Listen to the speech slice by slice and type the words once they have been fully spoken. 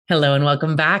Hello and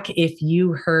welcome back. If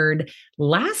you heard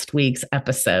last week's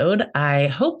episode, I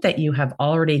hope that you have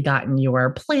already gotten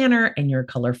your planner and your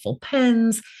colorful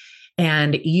pens,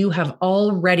 and you have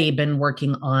already been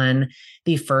working on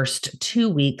the first 2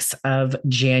 weeks of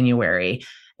January.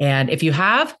 And if you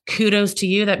have, kudos to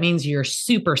you. That means you're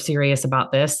super serious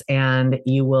about this and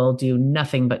you will do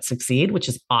nothing but succeed, which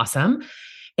is awesome.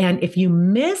 And if you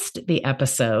missed the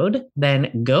episode,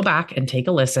 then go back and take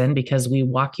a listen because we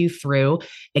walk you through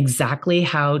exactly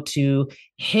how to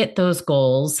hit those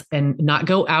goals and not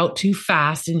go out too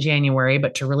fast in January,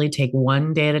 but to really take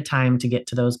one day at a time to get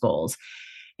to those goals.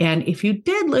 And if you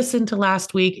did listen to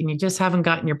last week and you just haven't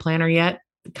gotten your planner yet,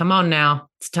 come on now,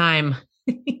 it's time.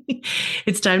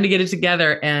 It's time to get it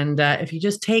together. And if you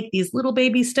just take these little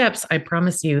baby steps, I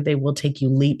promise you, they will take you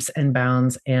leaps and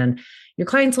bounds, and your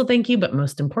clients will thank you, but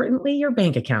most importantly, your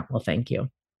bank account will thank you.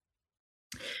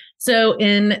 So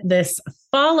in this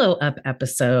follow-up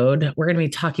episode, we're going to be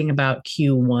talking about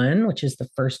Q1, which is the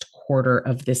first quarter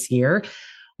of this year,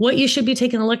 what you should be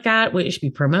taking a look at, what you should be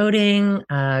promoting,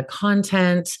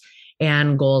 content,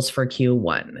 and goals for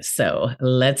Q1. So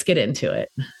let's get into it.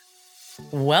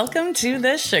 Welcome to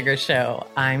The Sugar Show.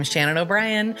 I'm Shannon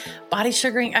O'Brien, body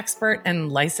sugaring expert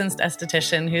and licensed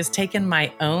esthetician who's taken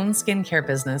my own skincare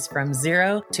business from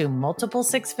zero to multiple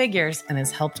six figures and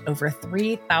has helped over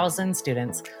 3,000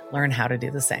 students learn how to do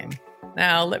the same.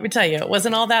 Now, let me tell you, it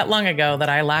wasn't all that long ago that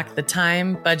I lacked the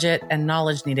time, budget, and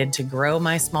knowledge needed to grow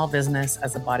my small business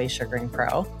as a body sugaring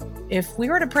pro. If we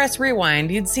were to press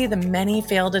rewind, you'd see the many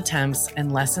failed attempts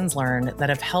and lessons learned that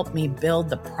have helped me build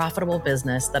the profitable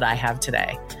business that I have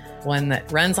today. One that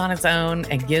runs on its own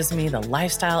and gives me the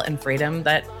lifestyle and freedom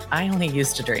that I only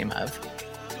used to dream of.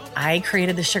 I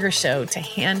created The Sugar Show to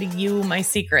hand you my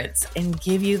secrets and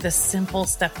give you the simple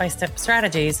step-by-step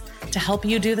strategies to help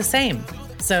you do the same.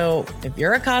 So if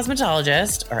you're a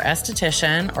cosmetologist or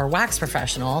esthetician or wax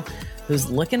professional who's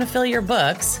looking to fill your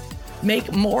books,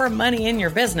 make more money in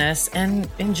your business, and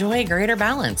enjoy greater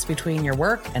balance between your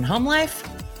work and home life,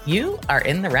 you are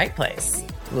in the right place.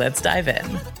 Let's dive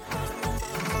in.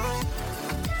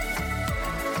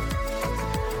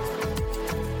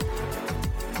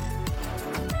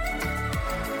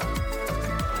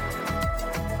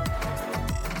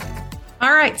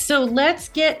 All right, so let's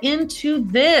get into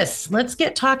this. Let's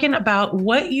get talking about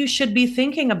what you should be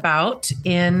thinking about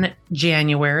in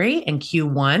January and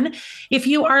Q1. If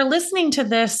you are listening to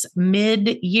this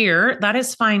mid-year, that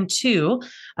is fine too.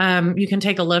 You can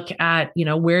take a look at,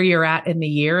 where you're at in the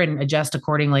year and adjust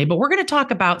accordingly. But we're going to talk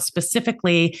about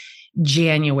specifically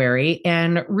January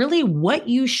and really what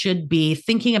you should be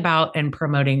thinking about and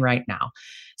promoting right now.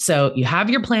 So you have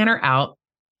your planner out.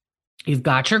 You've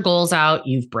got your goals out.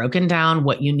 You've broken down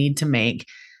what you need to make.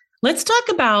 Let's talk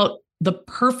about the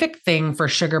perfect thing for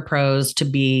Sugar Pros to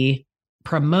be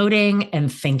promoting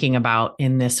and thinking about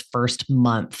in this first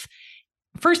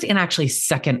and actually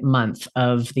second month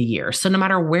of the year. So no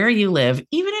matter where you live,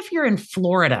 even if you're in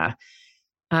Florida,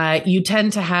 you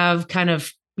tend to have kind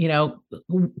of,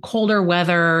 colder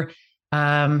weather.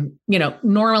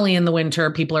 Normally in the winter,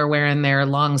 people are wearing their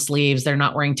long sleeves. They're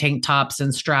not wearing tank tops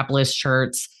and strapless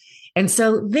shirts. And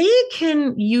so they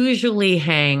can usually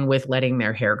hang with letting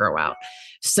their hair grow out.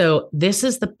 So this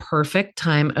is the perfect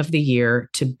time of the year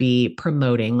to be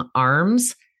promoting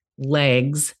arms,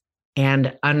 legs,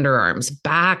 and underarms,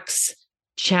 backs,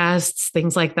 chests,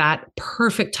 things like that.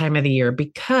 Perfect time of the year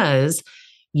because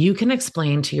you can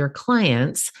explain to your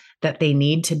clients that they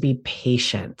need to be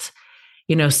patient.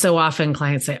 So often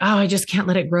clients say, oh, I just can't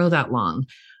let it grow that long.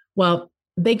 Well,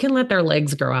 they can let their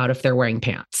legs grow out if they're wearing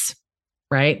pants,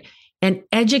 right? And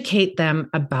educate them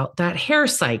about that hair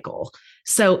cycle.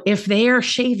 So if they are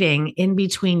shaving in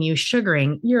between you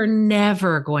sugaring, you're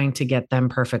never going to get them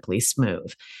perfectly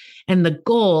smooth. And the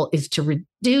goal is to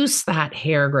reduce that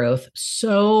hair growth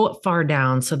so far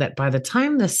down so that by the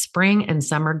time the spring and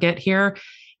summer get here,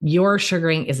 your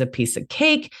sugaring is a piece of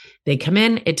cake. They come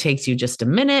in, it takes you just a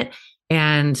minute,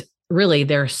 and really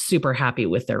they're super happy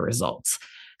with their results.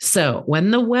 So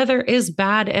when the weather is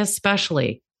bad,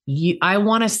 especially, I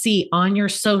want to see on your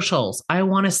socials, I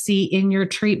want to see in your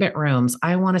treatment rooms,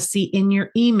 I want to see in your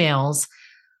emails,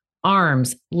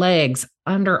 arms, legs,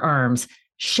 underarms,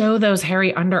 show those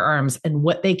hairy underarms and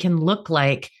what they can look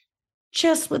like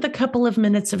just with a couple of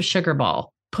minutes of sugar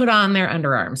ball put on their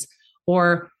underarms.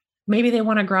 Or maybe they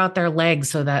want to grow out their legs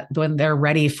so that when they're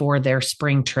ready for their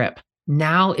spring trip,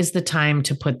 now is the time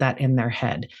to put that in their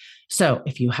head. So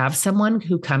if you have someone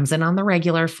who comes in on the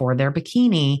regular for their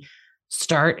bikini,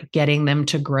 start getting them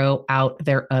to grow out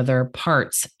their other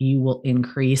parts. You will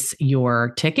increase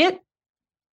your ticket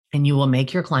and you will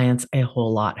make your clients a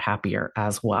whole lot happier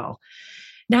as well.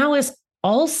 Now is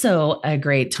also a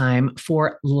great time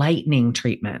for lightening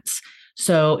treatments.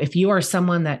 So if you are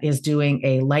someone that is doing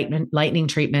a lightening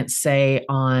treatment, say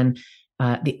on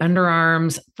the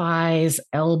underarms, thighs,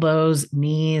 elbows,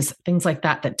 knees, things like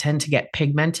that, that tend to get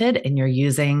pigmented, and you're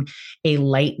using a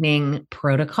lightening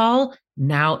protocol,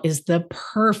 now is the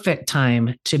perfect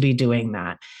time to be doing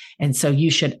that. And so you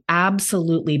should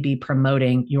absolutely be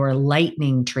promoting your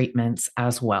lightening treatments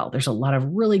as well. There's a lot of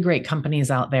really great companies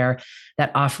out there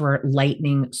that offer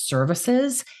lightening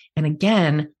services. And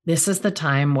again, this is the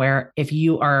time where if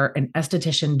you are an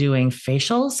esthetician doing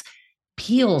facials,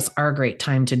 peels are a great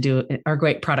time to do, are a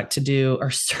great product to do, or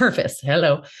service.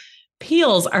 Hello.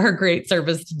 Peels are a great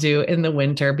service to do in the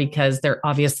winter because they're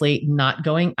obviously not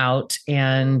going out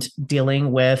and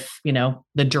dealing with,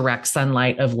 the direct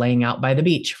sunlight of laying out by the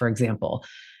beach, for example.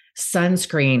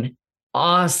 Sunscreen,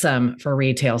 awesome for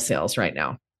retail sales right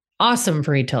now. Awesome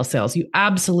for retail sales. You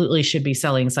absolutely should be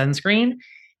selling sunscreen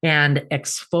and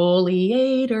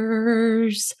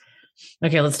exfoliators.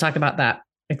 Okay, let's talk about that.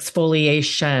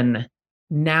 Exfoliation.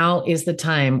 Now is the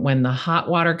time when the hot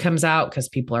water comes out because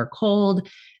people are cold.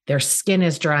 Their skin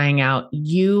is drying out.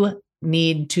 You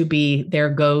need to be their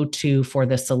go-to for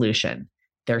the solution.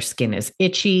 Their skin is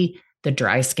itchy. The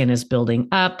dry skin is building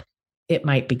up. It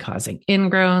might be causing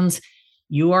ingrowns.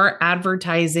 Your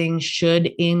advertising should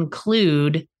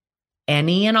include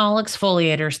any and all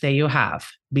exfoliators that you have,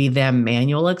 be them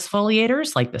manual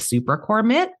exfoliators like the Supercore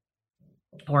Mitt,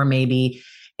 or maybe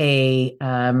a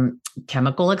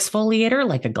chemical exfoliator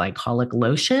like a glycolic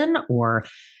lotion, or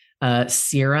a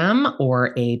serum,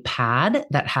 or a pad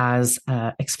that has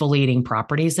exfoliating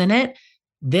properties in it.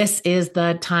 This is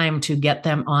the time to get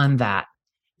them on that.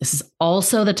 This is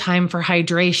also the time for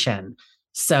hydration.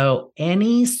 So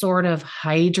any sort of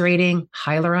hydrating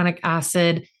hyaluronic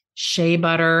acid, shea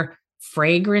butter,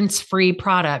 fragrance-free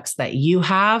products that you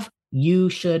have, you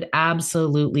should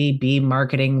absolutely be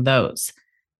marketing those.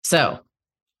 So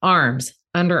arms,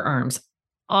 underarms,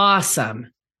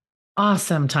 awesome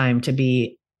time to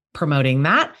be promoting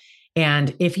that.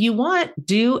 And if you want,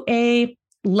 do a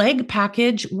leg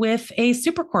package with a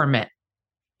Supercore Mitt.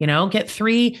 Get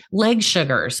 3 leg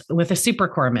sugars with a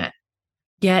Supercore Mitt.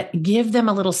 Give them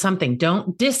a little something.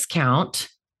 Don't discount,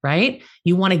 right?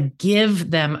 You want to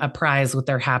give them a prize with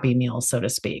their Happy Meal, so to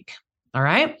speak. All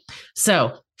right.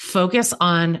 So focus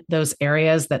on those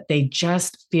areas that they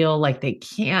just feel like they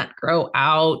can't grow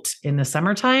out in the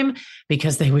summertime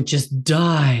because they would just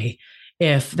die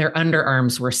if their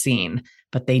underarms were seen,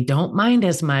 but they don't mind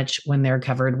as much when they're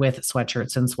covered with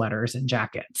sweatshirts and sweaters and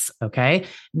jackets. Okay.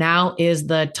 Now is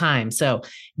the time. So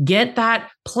get that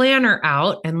planner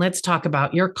out and let's talk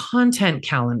about your content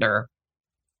calendar.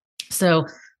 So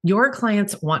your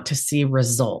clients want to see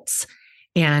results.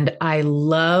 And I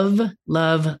love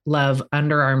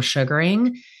underarm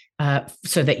sugaring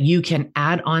so that you can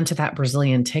add on to that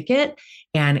Brazilian ticket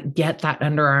and get that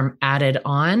underarm added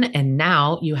on. And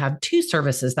now you have 2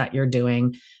 services that you're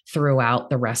doing throughout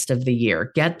the rest of the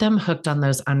year. Get them hooked on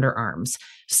those underarms.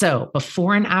 So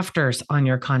before and afters on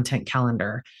your content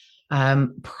calendar,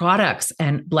 products,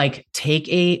 and take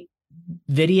a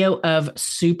video of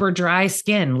super dry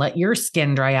skin. Let your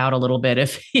skin dry out a little bit.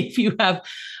 If you have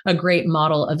a great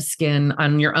model of skin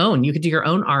on your own, you could do your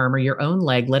own arm or your own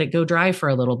leg, let it go dry for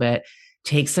a little bit,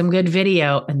 take some good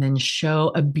video, and then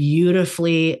show a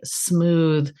beautifully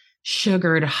smooth,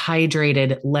 sugared,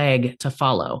 hydrated leg to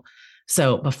follow.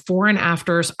 So before and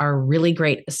afters are really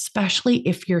great, especially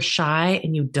if you're shy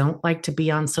and you don't like to be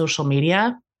on social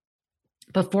media.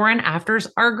 Before and afters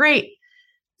are great.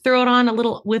 Throw it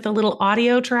on with a little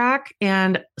audio track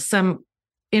and some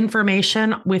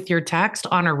information with your text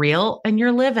on a reel, and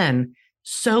you're living.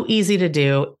 So easy to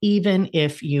do, even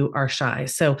if you are shy.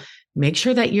 So make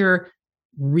sure that you're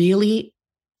really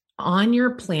on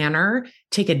your planner.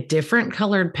 Take a different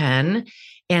colored pen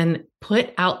and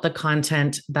put out the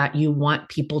content that you want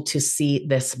people to see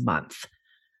this month.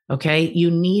 Okay. You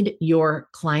need your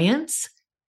clients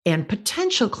and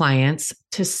potential clients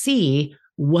to see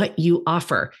what you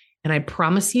offer. And I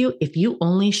promise you, if you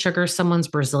only sugar someone's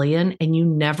Brazilian and you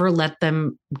never let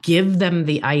them give them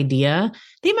the idea,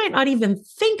 they might not even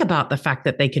think about the fact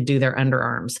that they could do their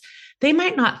underarms. They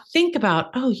might not think about,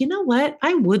 oh, you know what?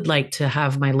 I would like to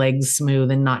have my legs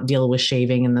smooth and not deal with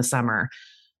shaving in the summer.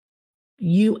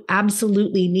 You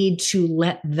absolutely need to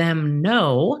let them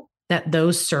know that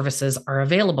those services are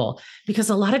available, because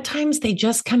a lot of times they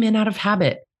just come in out of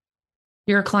habit.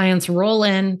 Your clients roll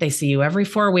in, they see you every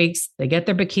 4 weeks, they get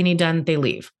their bikini done, they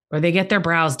leave, or they get their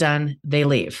brows done, they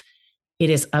leave. It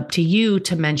is up to you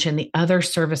to mention the other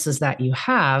services that you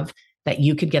have that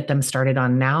you could get them started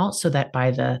on now so that by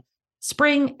the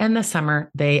spring and the summer,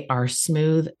 they are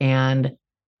smooth and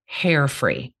hair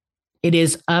free. It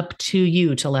is up to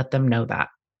you to let them know that.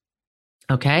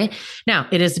 Okay. Now,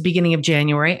 it is the beginning of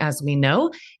January, as we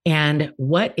know. And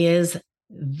what is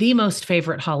the most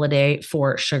favorite holiday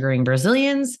for sugaring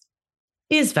Brazilians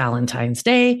is Valentine's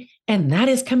Day. And that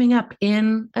is coming up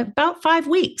in about 5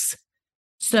 weeks.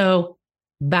 So,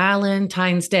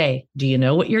 Valentine's Day. Do you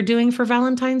know what you're doing for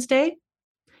Valentine's Day?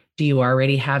 Do you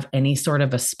already have any sort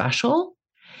of a special?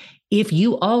 If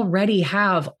you already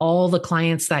have all the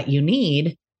clients that you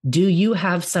need, do you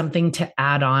have something to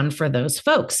add on for those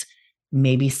folks?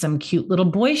 Maybe some cute little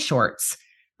boy shorts.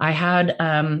 I had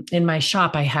in my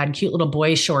shop, I had cute little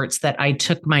boy shorts that I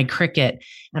took my Cricut,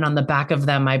 and on the back of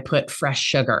them, I put fresh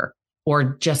sugar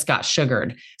or just got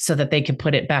sugared so that they could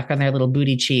put it back on their little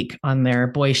booty cheek on their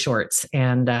boy shorts.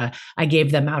 And I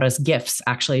gave them out as gifts,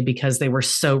 actually, because they were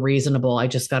so reasonable. I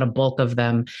just got a bulk of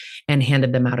them and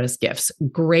handed them out as gifts.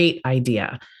 Great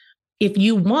idea. If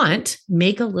you want,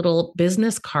 make a little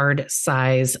business card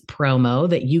size promo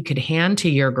that you could hand to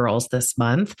your girls this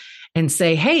month and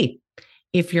say, hey,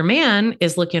 if your man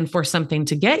is looking for something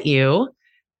to get you,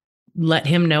 let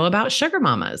him know about Sugar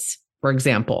Mamas, for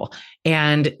example,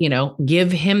 and,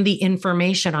 give him the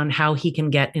information on how he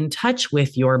can get in touch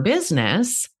with your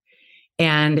business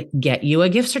and get you a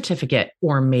gift certificate,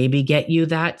 or maybe get you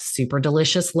that super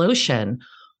delicious lotion.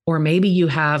 Or maybe you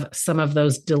have some of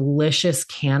those delicious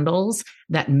candles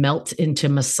that melt into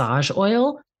massage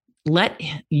oil.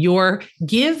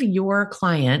 Give your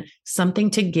client something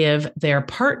to give their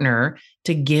partner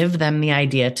to give them the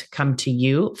idea to come to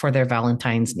you for their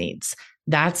Valentine's needs.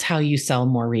 That's how you sell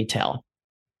more retail.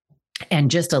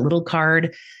 And just a little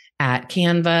card at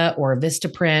Canva or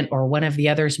Vistaprint or one of the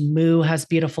others. Moo has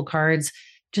beautiful cards.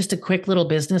 Just a quick little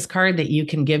business card that you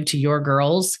can give to your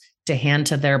girls to hand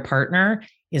to their partner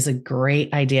is a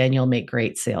great idea, and you'll make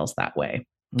great sales that way.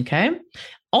 Okay.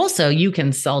 Also, you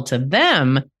can sell to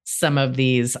them some of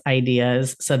these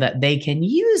ideas so that they can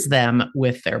use them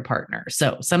with their partner.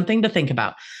 So something to think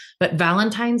about. But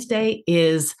Valentine's Day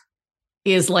is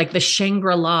like the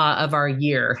Shangri-La of our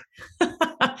year.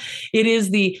 It is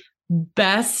the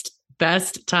best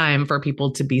time for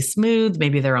people to be smooth.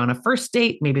 Maybe they're on a first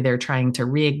date. Maybe they're trying to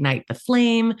reignite the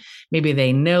flame. Maybe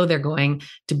they know they're going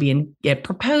to get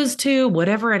proposed to,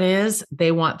 whatever it is.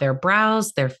 They want their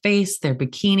brows, their face, their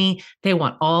bikini. They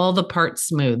want all the parts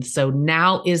smooth. So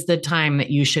now is the time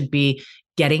that you should be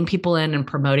getting people in and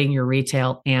promoting your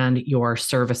retail and your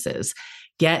services.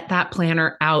 Get that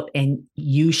planner out, and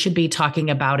you should be talking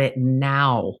about it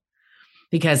now,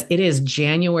 because it is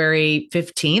January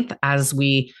 15th as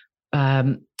we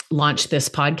launch this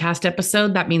podcast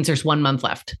episode. That means there's 1 month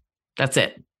left. That's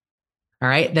it. All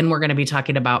right. Then we're going to be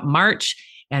talking about March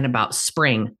and about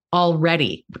spring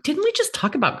already. Didn't we just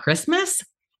talk about Christmas?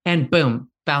 And boom,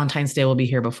 Valentine's Day will be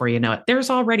here before you know it. There's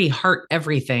already heart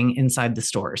everything inside the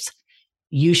stores.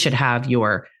 You should have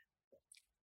your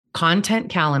content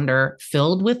calendar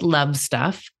filled with love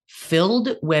stuff,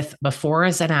 filled with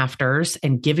befores and afters,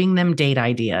 and giving them date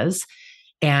ideas.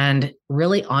 And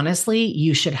really, honestly,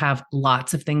 you should have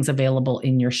lots of things available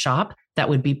in your shop that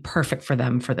would be perfect for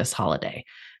them for this holiday.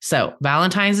 So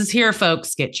Valentine's is here,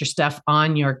 folks. Get your stuff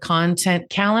on your content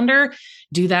calendar.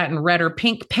 Do that in red or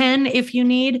pink pen if you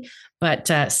need, but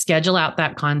schedule out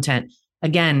that content.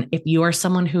 Again, if you are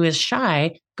someone who is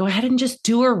shy, go ahead and just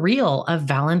do a reel of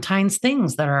Valentine's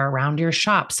things that are around your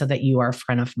shop so that you are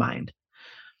front of mind.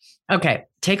 Okay,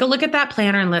 take a look at that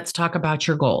planner and let's talk about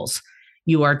your goals.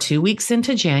 You are 2 weeks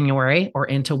into January, or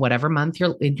into whatever month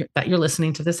that you're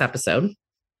listening to this episode.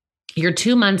 You're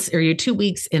 2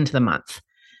 weeks into the month.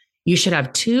 You should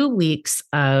have 2 weeks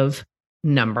of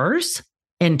numbers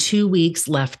and 2 weeks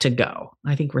left to go.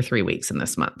 I think we're 3 weeks in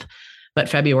this month, but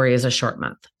February is a short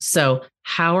month. So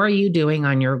how are you doing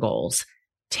on your goals?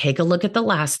 Take a look at the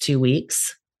last 2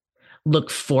 weeks,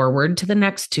 look forward to the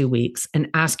next 2 weeks,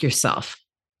 and ask yourself,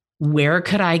 where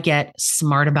could I get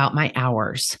smart about my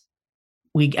hours?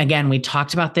 We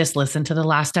talked about this. Listen to the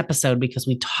last episode, because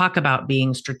we talk about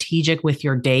being strategic with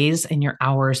your days and your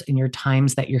hours and your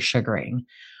times that you're sugaring.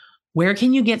 Where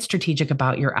can you get strategic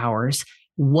about your hours?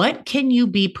 What can you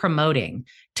be promoting?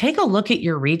 Take a look at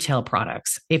your retail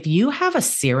products. If you have a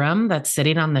serum that's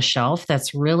sitting on the shelf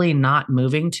that's really not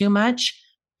moving too much,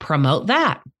 promote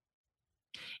that.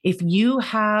 If you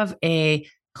have a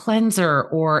cleanser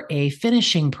or a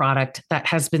finishing product that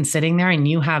has been sitting there and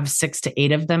you have 6 to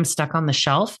 8 of them stuck on the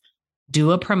shelf,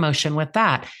 do a promotion with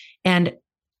that. And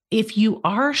if you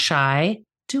are shy,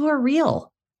 do a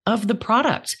reel of the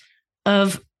product.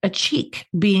 of a cheek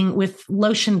being with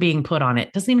lotion being put on it.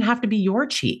 It doesn't even have to be your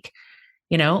cheek.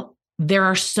 There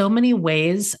are so many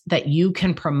ways that you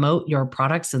can promote your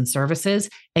products and services,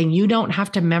 and you don't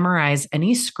have to memorize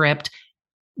any script.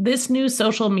 This new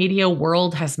social media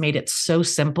world has made it so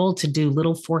simple to do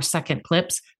little 4-second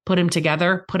clips, put them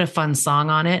together, put a fun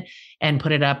song on it, and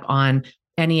put it up on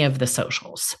any of the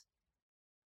socials.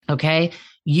 Okay.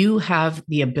 You have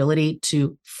the ability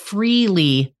to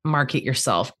freely market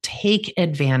yourself. Take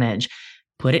advantage.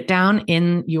 Put it down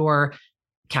in your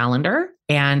calendar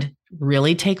and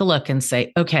really take a look and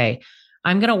say, okay,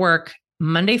 I'm going to work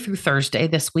Monday through Thursday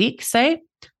this week, say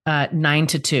 9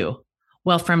 to 2.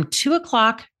 Well, from 2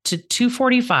 o'clock to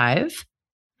 2:45,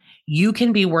 you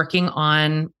can be working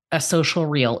on a social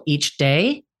reel each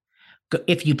day.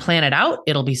 If you plan it out,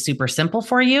 it'll be super simple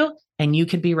for you. And you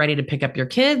could be ready to pick up your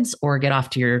kids or get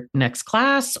off to your next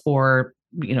class or,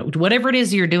 whatever it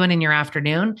is you're doing in your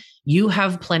afternoon, you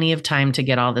have plenty of time to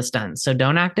get all this done. So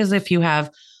don't act as if you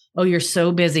have, you're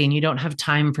so busy and you don't have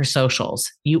time for socials.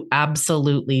 You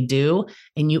absolutely do.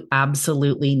 And you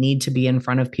absolutely need to be in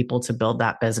front of people to build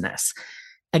that business.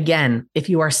 Again, if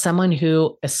you are someone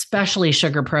who, especially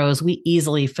Sugar Pros, we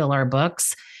easily fill our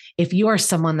books. If you are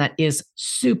someone that is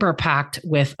super packed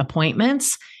with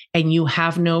appointments and you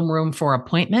have no room for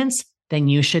appointments, then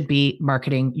you should be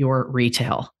marketing your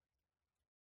retail.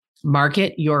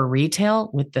 Market your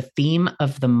retail with the theme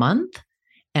of the month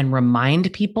and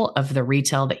remind people of the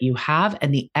retail that you have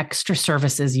and the extra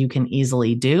services you can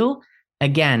easily do.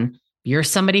 Again, you're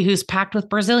somebody who's packed with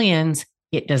Brazilians.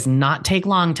 It does not take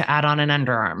long to add on an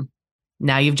underarm.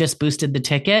 Now you've just boosted the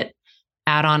ticket.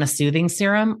 Add on a soothing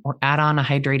serum or add on a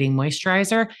hydrating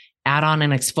moisturizer, add on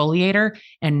an exfoliator,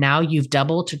 and now you've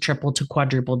doubled to tripled to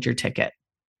quadrupled your ticket,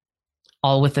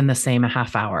 all within the same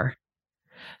half hour.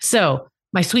 So,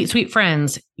 my sweet, sweet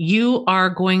friends, you are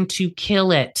going to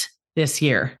kill it this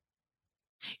year.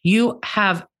 You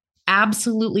have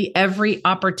absolutely every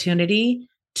opportunity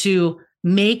to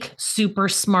make super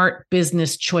smart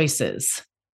business choices.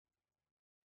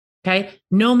 Okay.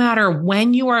 No matter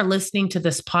when you are listening to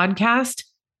this podcast,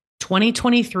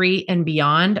 2023 and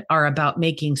beyond are about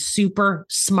making super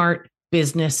smart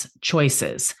business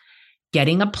choices,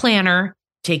 getting a planner,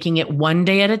 taking it one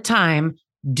day at a time.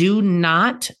 Do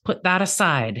not put that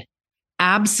aside.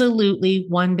 Absolutely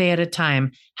one day at a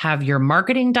time. Have your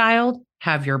marketing dialed,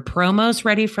 have your promos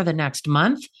ready for the next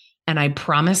month. And I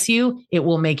promise you, it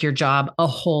will make your job a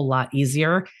whole lot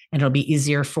easier. And it'll be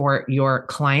easier for your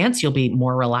clients. You'll be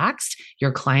more relaxed.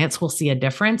 Your clients will see a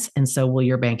difference. And so will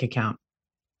your bank account.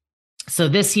 So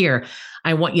this year,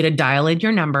 I want you to dial in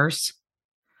your numbers.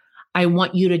 I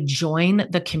want you to join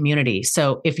the community.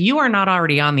 So if you are not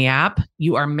already on the app,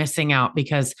 you are missing out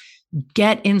because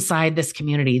get inside this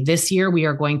community. This year, we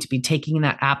are going to be taking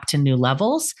that app to new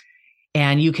levels.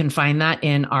 And you can find that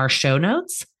in our show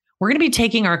notes. We're going to be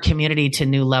taking our community to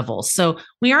new levels. So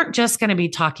we aren't just going to be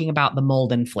talking about the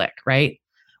mold and flick, right?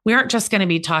 We aren't just going to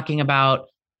be talking about,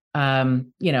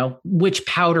 which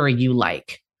powder you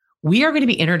like. We are going to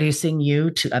be introducing you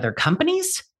to other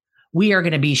companies. We are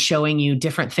going to be showing you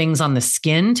different things on the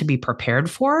skin to be prepared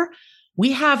for.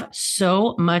 We have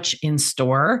so much in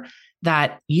store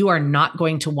that you are not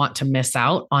going to want to miss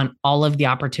out on all of the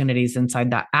opportunities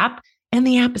inside that app. And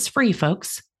the app is free,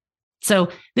 folks.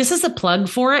 So this is a plug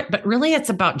for it, but really it's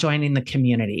about joining the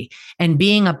community and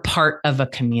being a part of a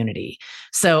community.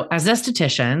 So as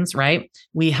estheticians, right,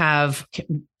 we have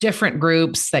different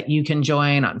groups that you can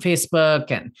join on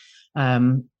Facebook. And,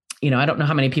 I don't know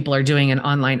how many people are doing an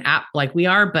online app like we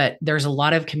are, but there's a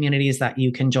lot of communities that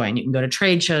you can join. You can go to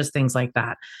trade shows, things like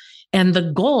that. And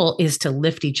the goal is to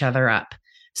lift each other up.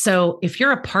 So if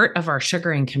you're a part of our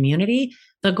sugaring community,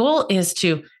 the goal is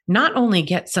to not only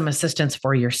get some assistance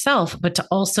for yourself, but to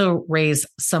also raise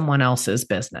someone else's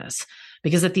business.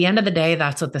 Because at the end of the day,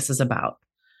 that's what this is about.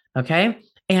 Okay.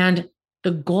 And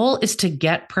the goal is to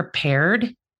get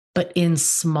prepared, but in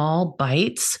small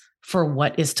bites for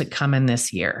what is to come in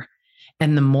this year.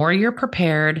 And the more you're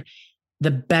prepared,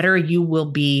 the better you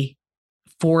will be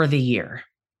for the year.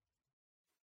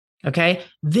 Okay.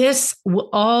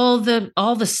 All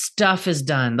the stuff is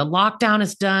done. The lockdown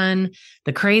is done.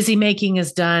 The crazy making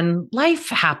is done. Life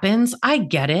happens. I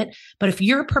get it. But if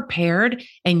you're prepared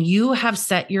and you have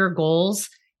set your goals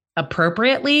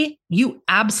appropriately, you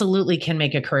absolutely can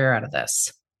make a career out of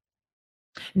this.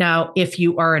 Now, if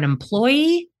you are an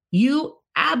employee, you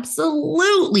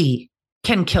absolutely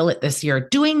can kill it this year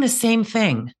doing the same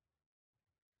thing.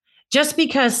 Just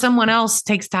because someone else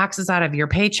takes taxes out of your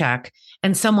paycheck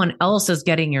and someone else is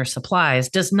getting your supplies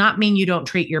does not mean you don't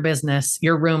treat your business,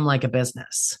 your room like a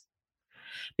business.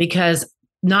 Because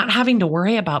not having to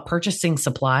worry about purchasing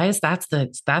supplies, that's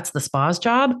the spa's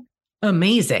job.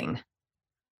 Amazing.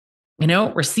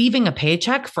 Receiving a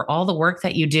paycheck for all the work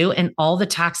that you do and all the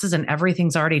taxes and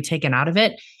everything's already taken out of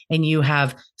it. And you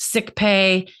have sick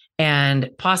pay and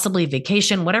possibly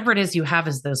vacation, whatever it is you have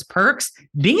as those perks.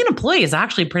 Being an employee is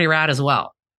actually pretty rad as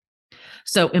well.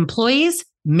 So employees,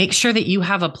 make sure that you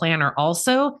have a planner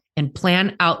also and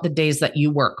plan out the days that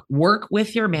you work. Work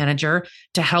with your manager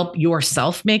to help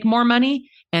yourself make more money.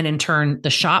 And in turn, the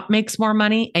shop makes more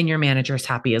money and your manager's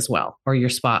happy as well, or your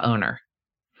spa owner.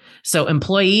 So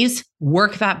employees,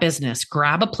 work that business,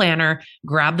 grab a planner,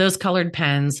 grab those colored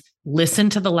pens, listen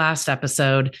to the last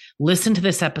episode, listen to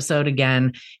this episode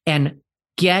again, and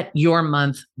get your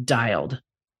month dialed.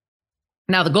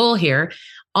 Now, the goal here,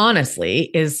 honestly,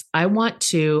 is I want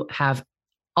to have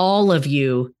all of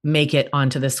you make it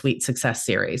onto the Sweet Success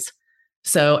series.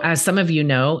 So as some of you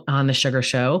know, on the Sugar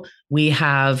Show, we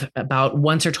have about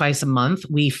once or twice a month,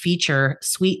 we feature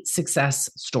Sweet Success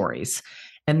stories.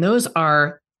 And those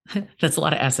are, that's a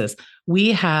lot of S's.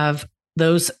 We have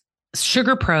those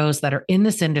sugar pros that are in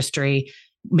this industry.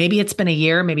 Maybe it's been a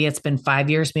year, maybe it's been 5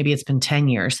 years, maybe it's been 10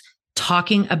 years,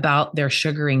 talking about their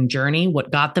sugaring journey,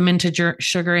 what got them into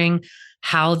sugaring,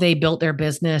 how they built their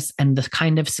business, and the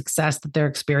kind of success that they're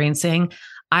experiencing.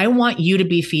 I want you to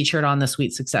be featured on the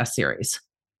Sweet Success series.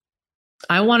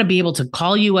 I want to be able to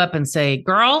call you up and say,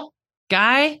 girl,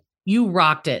 guy, you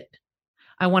rocked it.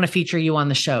 I want to feature you on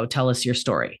the show. Tell us your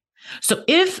story. So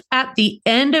if at the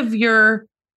end of your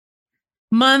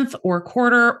month or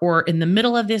quarter or in the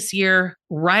middle of this year,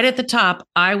 right at the top,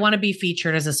 I want to be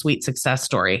featured as a Sweet Success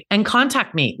story, and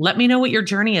contact me. Let me know what your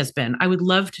journey has been. I would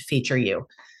love to feature you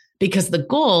because the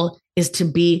goal is to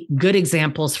be good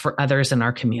examples for others in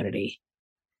our community.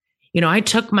 I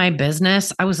took my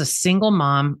business. I was a single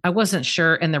mom. I wasn't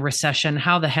sure in the recession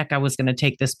how the heck I was going to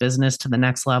take this business to the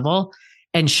next level.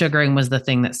 And sugaring was the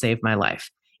thing that saved my life.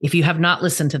 If you have not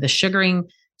listened to the Sugaring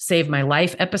Save My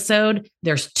Life episode,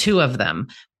 there's 2 of them.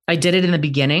 I did it in the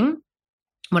beginning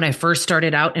when I first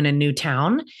started out in a new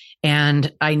town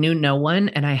and I knew no one,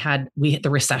 and the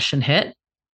recession hit.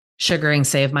 Sugaring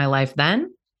saved my life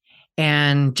then.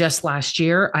 And just last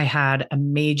year, I had a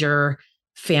major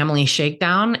family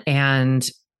shakedown and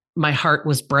my heart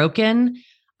was broken.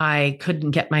 I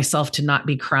couldn't get myself to not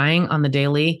be crying on the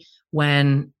daily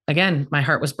when, again, my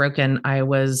heart was broken. I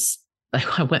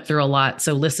went through a lot.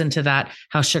 So listen to that,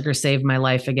 How Sugar Saved My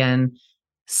Life again,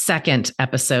 2nd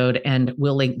episode. And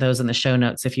we'll link those in the show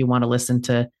notes if you want to listen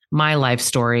to my life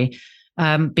story.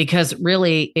 Because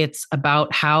really it's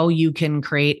about how you can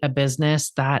create a business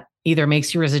that either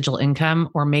makes you residual income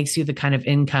or makes you the kind of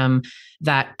income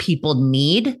that people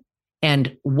need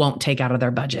and won't take out of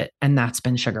their budget. And that's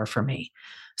been sugar for me.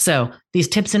 So these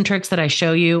tips and tricks that I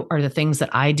show you are the things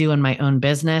that I do in my own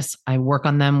business. I work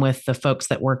on them with the folks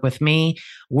that work with me.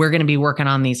 We're going to be working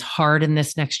on these hard in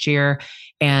this next year.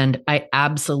 And I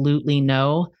absolutely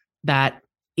know that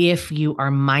if you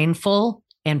are mindful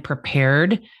and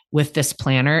prepared with this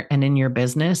planner and in your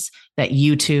business, that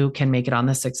you too can make it on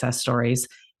the success stories.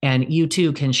 And you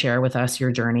too can share with us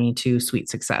your journey to sweet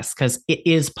success, because it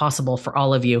is possible for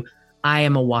all of you. I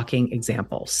am a walking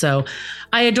example. So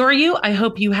I adore you. I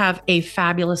hope you have a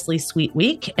fabulously sweet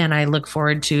week. And I look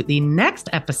forward to the next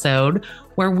episode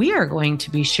where we are going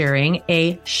to be sharing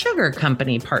a sugar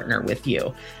company partner with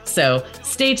you. So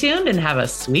stay tuned and have a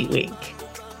sweet week.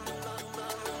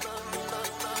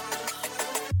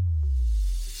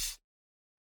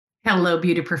 Hello,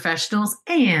 beauty professionals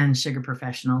and sugar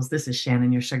professionals. This is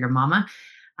Shannon, your sugar mama.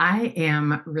 I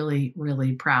am really,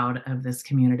 really proud of this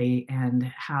community and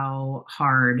how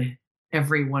hard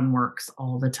everyone works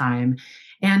all the time.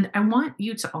 And I want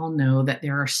you to all know that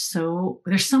there's so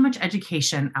much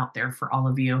education out there for all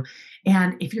of you.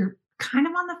 And if you're kind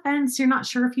of on the fence, you're not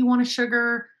sure if you want a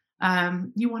sugar,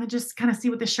 you want to just kind of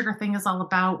see what the sugar thing is all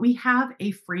about, we have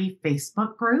a free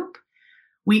Facebook group.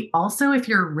 We also, if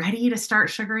you're ready to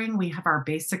start sugaring, we have our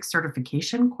basic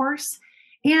certification course.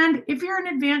 And if you're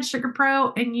an advanced sugar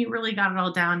pro and you really got it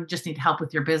all down, you just need help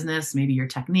with your business, maybe your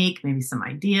technique, maybe some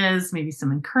ideas, maybe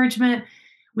some encouragement,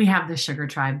 we have the Sugar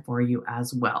Tribe for you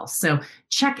as well. So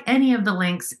check any of the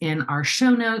links in our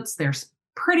show notes. They're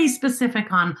pretty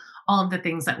specific on all of the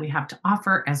things that we have to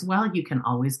offer as well. You can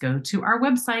always go to our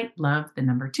website,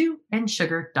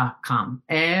 love2andsugar.com.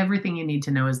 Everything you need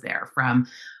to know is there, from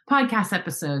podcast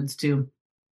episodes to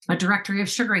a directory of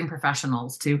sugaring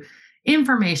professionals to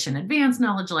information, advanced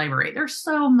knowledge library. There's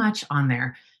so much on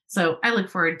there. So I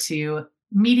look forward to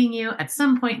meeting you at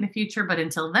some point in the future. But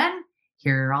until then,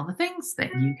 here are all the things that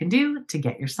you can do to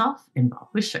get yourself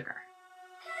involved with sugar.